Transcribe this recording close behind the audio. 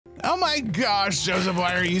Oh my gosh, Joseph,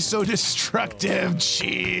 why are you so destructive?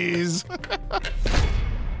 Jeez.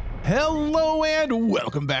 Hello and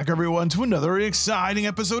welcome back, everyone, to another exciting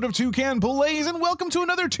episode of Toucanplays, and welcome to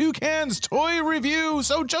another Toucan's toy review.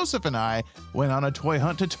 So Joseph and I went on a toy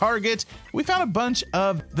hunt to Target. We found a bunch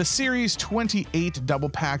of the Series 28 double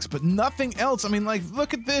packs, but nothing else. I mean, like,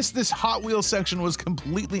 look at this. This Hot Wheels section was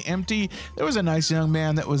completely empty. There was a nice young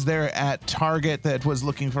man that was there at Target that was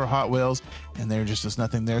looking for Hot Wheels, and there just was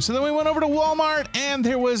nothing there. So then we went over to Walmart, and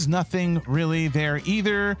there was nothing really there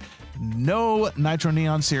either. No Nitro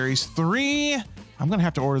Neon Series 3. I'm gonna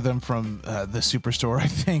have to order them from the Superstore, I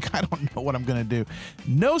think. I don't know what I'm gonna do.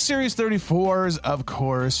 No Series 34s, of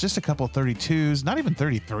course. Just a couple 32s, not even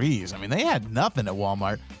 33s. I mean, they had nothing at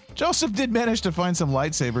Walmart. Joseph did manage to find some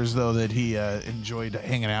lightsabers, though, that he enjoyed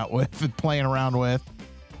hanging out with and playing around with.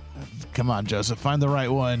 Come on, Joseph, find the right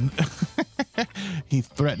one. He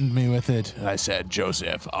threatened me with it. I said,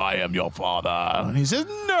 Joseph, I am your father. And he says,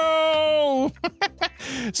 no.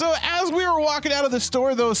 So as we were walking out of the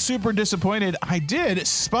store, though, super disappointed, I did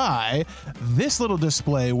spy this little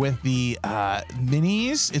display with the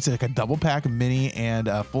minis. It's like a double pack mini and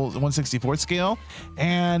a full 1/64th scale.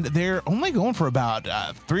 And they're only going for about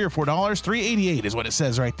 $3 or $4. $3.88 is what it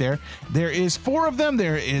says right there. There is 4 of them.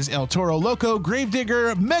 There is El Toro, Loco,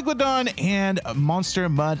 Gravedigger, Megalodon, and Monster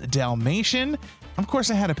Mutt Dalmatian. Of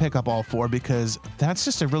course, I had to pick up all 4 because that's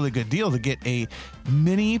just a really good deal to get a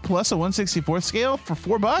mini plus a 1/64th scale for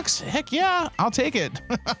 $4. Heck yeah, I'll take it.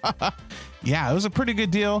 Yeah, it was a pretty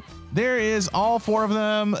good deal. There is all 4 of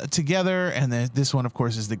them together, and then this one, of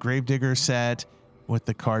course, is the Gravedigger set with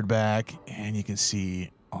the card back, and you can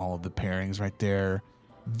see all of the pairings right there.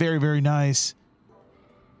 Very, very nice.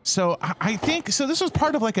 So I think, so this was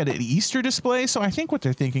part of like an Easter display. So I think what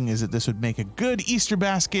they're thinking is that this would make a good Easter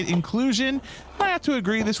basket inclusion. I have to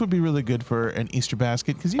agree, this would be really good for an Easter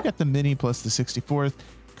basket because you got the mini plus the 64th.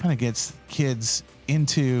 Kind of gets kids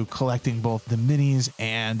into collecting both the minis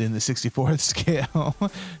and in the 64th scale.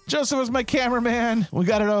 Joseph was my cameraman. We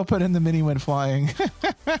got it open and the mini went flying.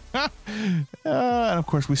 And of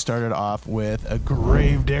course we started off with a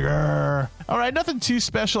Gravedigger. All right, nothing too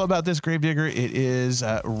special about this Gravedigger. It is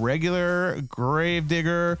a regular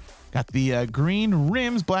Gravedigger. Got the green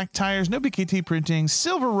rims, black tires, no BKT printing,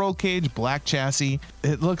 silver roll cage, black chassis.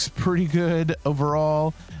 It looks pretty good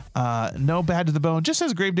overall. No bad to the bone, just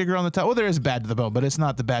says Gravedigger on the top. Well, there is bad to the bone, but it's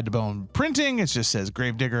not the bad to bone printing. It just says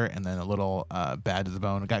Gravedigger and then a little bad to the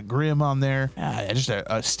bone. Got Grim on there. Just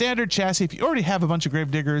a standard chassis. If you already have a bunch of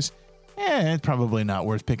Gravediggers, it's probably not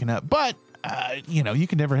worth picking up. But, you know, you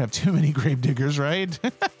can never have too many Gravediggers, right?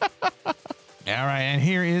 All right, and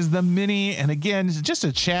here is the mini, and again, it's just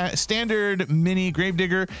a standard mini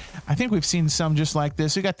Gravedigger. I think we've seen some just like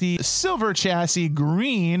this. We got the silver chassis,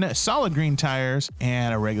 green, solid green tires,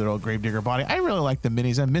 and a regular old Gravedigger body. I really like the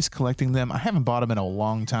minis. I miss collecting them. I haven't bought them in a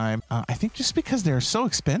long time. I think just because they're so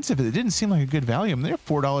expensive, it didn't seem like a good value. I mean, they're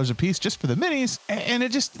 $4 a piece just for the minis, and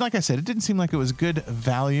it just, like I said, it didn't seem like it was good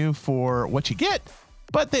value for what you get,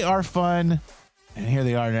 but they are fun, and here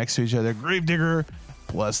they are next to each other. Gravedigger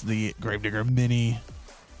plus the Gravedigger mini.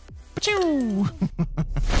 Pachoo!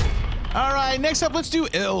 All right, next up, let's do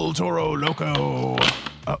El Toro Loco.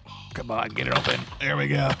 Oh, come on, get it open. There we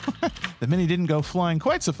go. The mini didn't go flying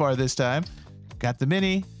quite so far this time. Got the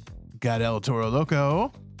mini, got El Toro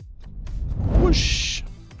Loco. Whoosh.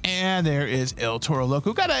 And there is El Toro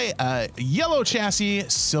Loco. Got a yellow chassis,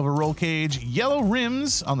 silver roll cage, yellow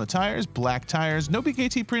rims on the tires, black tires, no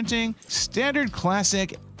BKT printing, standard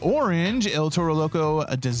classic orange El Toro Loco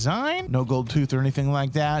design. No gold tooth or anything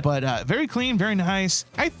like that, but very clean, very nice.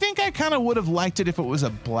 I think I kind of would have liked it if it was a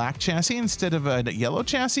black chassis instead of a yellow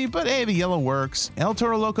chassis, but hey, the yellow works. El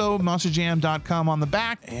Toro Loco, monsterjam.com on the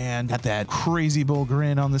back, and got that crazy bull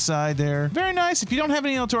grin on the side there. Very nice. If you don't have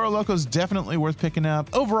any El Toro Locos, definitely worth picking up.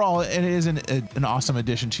 Overall, it is an awesome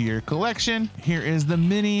addition to your collection. Here is the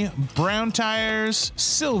mini, brown tires,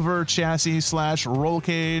 silver chassis slash roll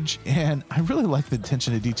cage, and I really like the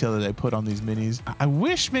attention to detail that I put on these minis. I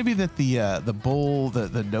wish maybe that the bull,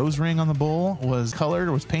 the nose ring on the bull was colored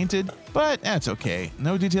or was painted, but that's okay.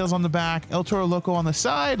 No details on the back. El Toro Loco on the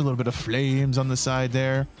side, a little bit of flames on the side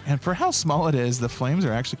there. And for how small it is, the flames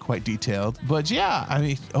are actually quite detailed. But yeah, I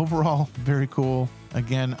mean, overall, very cool.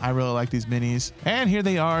 Again, I really like these minis. And here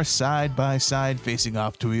they are side by side facing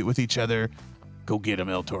off to eat with each other. Go get them,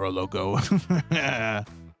 El Toro Loco.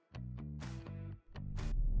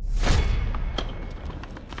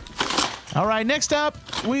 All right, next up,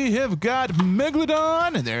 we have got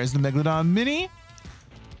Megalodon, and there's the Megalodon Mini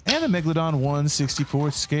and the Megalodon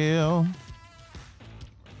 1/64th scale.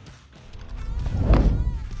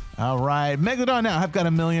 All right, Megalodon now. I've got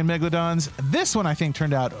a million Megalodons. This one I think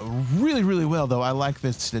turned out really, really well, though. I like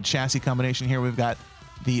the chassis combination here. We've got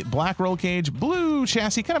the black roll cage, blue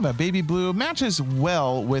chassis, kind of a baby blue. Matches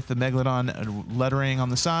well with the Megalodon lettering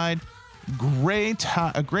on the side. Gray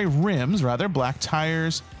rims, rather, black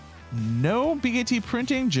tires. No BKT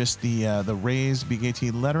printing, just the raised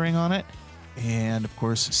BKT lettering on it. And, of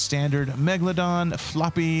course, standard Megalodon,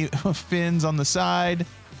 floppy fins on the side.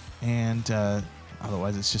 And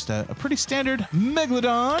otherwise, it's just a pretty standard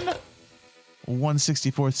Megalodon,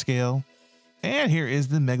 1/64th scale. And here is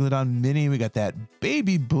the Megalodon Mini. We got that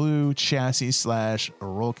baby blue chassis /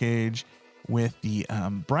 roll cage with the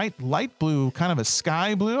bright light blue, kind of a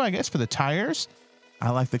sky blue, I guess, for the tires.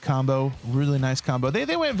 I like the combo. Really nice combo.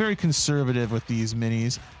 They went very conservative with these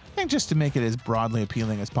minis, I think, just to make it as broadly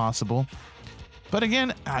appealing as possible. But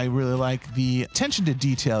again, I really like the attention to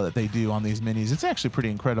detail that they do on these minis. It's actually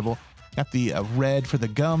pretty incredible. Got the red for the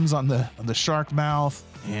gums on the shark mouth,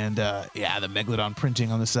 and yeah, the Megalodon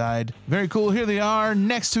printing on the side. Very cool. Here they are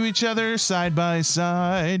next to each other, side by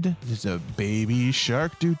side. There's a baby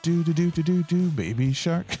shark, baby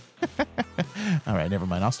shark. All right, never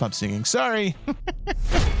mind. I'll stop singing. Sorry.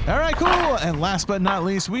 All right, cool. And last but not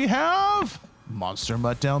least, we have Monster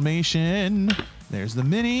Mutt Dalmatian. There's the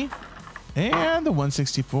mini and the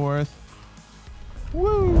 1/64th.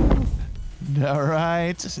 Woo! All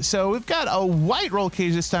right, so we've got a white roll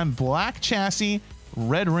cage this time, black chassis,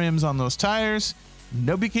 red rims on those tires.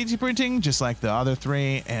 No BKT printing, just like the other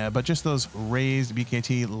three, but just those raised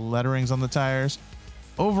BKT letterings on the tires.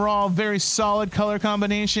 Overall, very solid color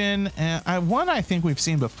combination. One I think we've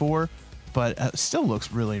seen before, but still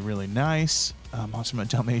looks really, really nice. Monster Mutt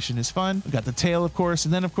Dalmatian is fun. We've got the tail, of course,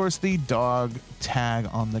 and then, of course, the dog tag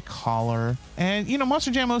on the collar. And, you know, Monster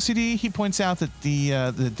Jam OCD, he points out that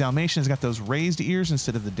the Dalmatian has got those raised ears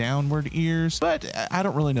instead of the downward ears, but I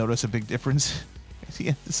don't really notice a big difference.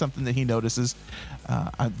 It's something that he notices.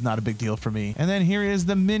 Not a big deal for me. And then here is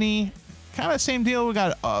the mini. Kind of same deal. We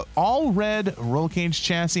got all red roll cage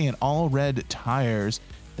chassis and all red tires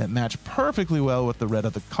that match perfectly well with the red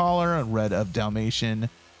of the collar and red of Dalmatian.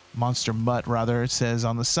 Monster Mutt, rather, it says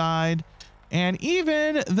on the side. And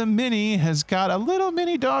even the mini has got a little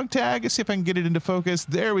mini dog tag. Let's see if I can get it into focus.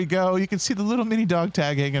 There we go. You can see the little mini dog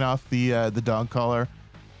tag hanging off the dog collar.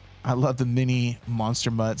 I love the mini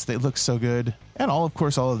Monster Mutts. They look so good. And of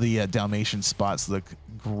course, all of the Dalmatian spots look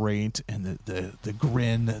great. And the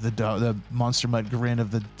grin, the Monster Mutt grin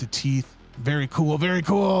of the teeth. Very cool, very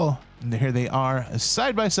cool. And here they are,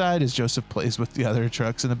 side by side, as Joseph plays with the other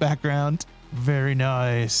trucks in the background. Very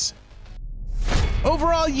nice.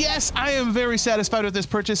 Overall, yes, I am very satisfied with this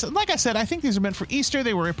purchase. Like I said, I think these are meant for Easter.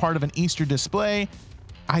 They were a part of an Easter display.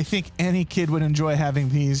 I think any kid would enjoy having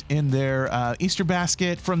these in their Easter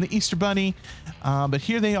basket from the Easter Bunny. But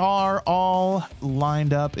here they are, all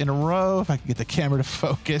lined up in a row. If I can get the camera to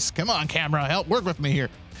focus. Come on, camera, help work with me here.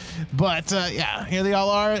 But yeah, here they all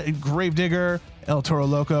are. Gravedigger, El Toro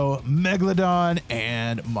Loco, Megalodon,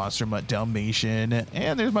 and Monster Mutt Dalmatian.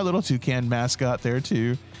 And there's my little toucan mascot there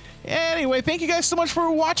too. Anyway, thank you guys so much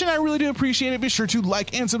for watching. I really do appreciate it. Be sure to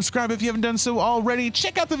like and subscribe if you haven't done so already.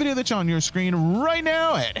 Check out the video that's on your screen right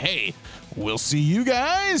now. And hey, we'll see you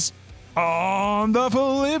guys on the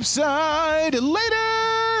flip side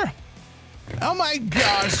later. Oh my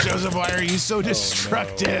gosh, Joseph, why are you so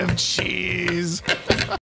destructive? Oh, no. Jeez.